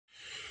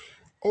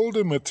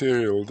older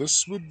material.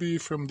 This would be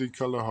from the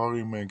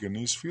Kalahari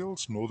manganese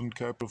fields, Northern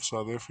Cape of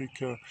South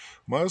Africa.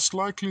 Most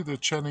likely the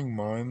Channing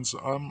mines.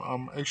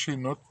 I'm actually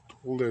not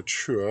all that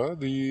sure.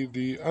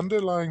 The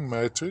underlying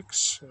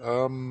matrix.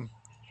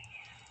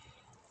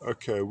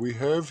 Okay, we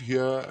have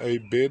here a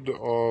bed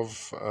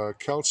of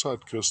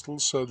calcite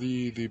crystals. So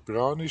the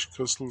brownish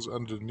crystals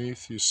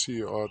underneath you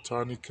see are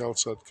tiny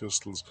calcite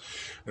crystals.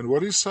 And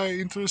what is so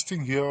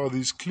interesting here are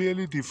these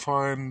clearly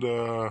defined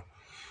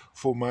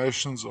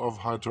formations of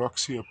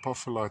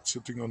hydroxyapophyllite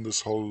sitting on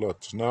this whole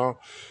lot. Now,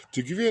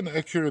 to give you an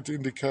accurate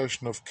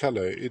indication of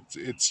color,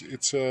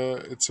 it's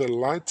a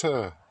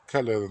lighter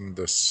color than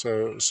this.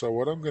 So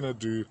what I'm going to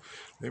do,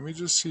 let me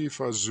just see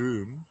if I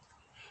zoom.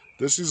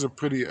 This is a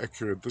pretty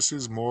accurate. This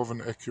is more of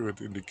an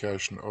accurate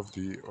indication of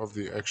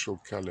the actual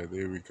color.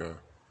 There we go.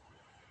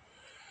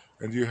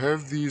 And you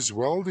have these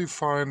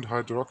well-defined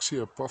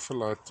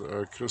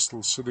hydroxyapophyllite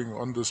crystals sitting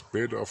on this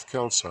bed of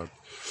calcite.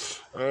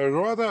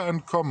 Rather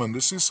uncommon.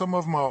 This is some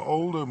of my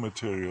older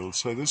material,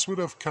 so this would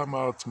have come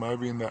out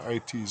maybe in the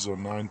 80s or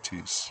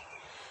 90s.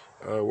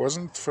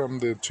 Wasn't from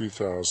the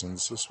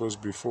 2000s, this was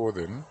before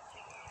then.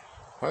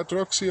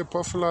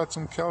 Hydroxyapophyllite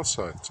and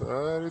calcite.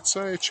 Let's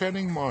say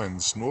Channing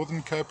mines,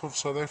 Northern Cape of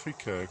South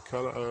Africa,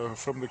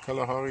 from the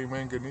Kalahari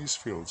manganese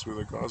fields, where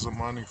the guys are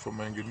mining for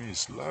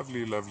manganese.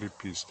 Lovely, lovely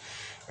piece.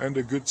 And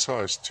a good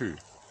size too.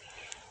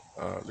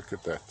 Look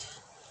at that.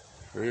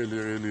 Really,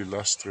 really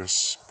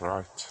lustrous,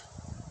 bright.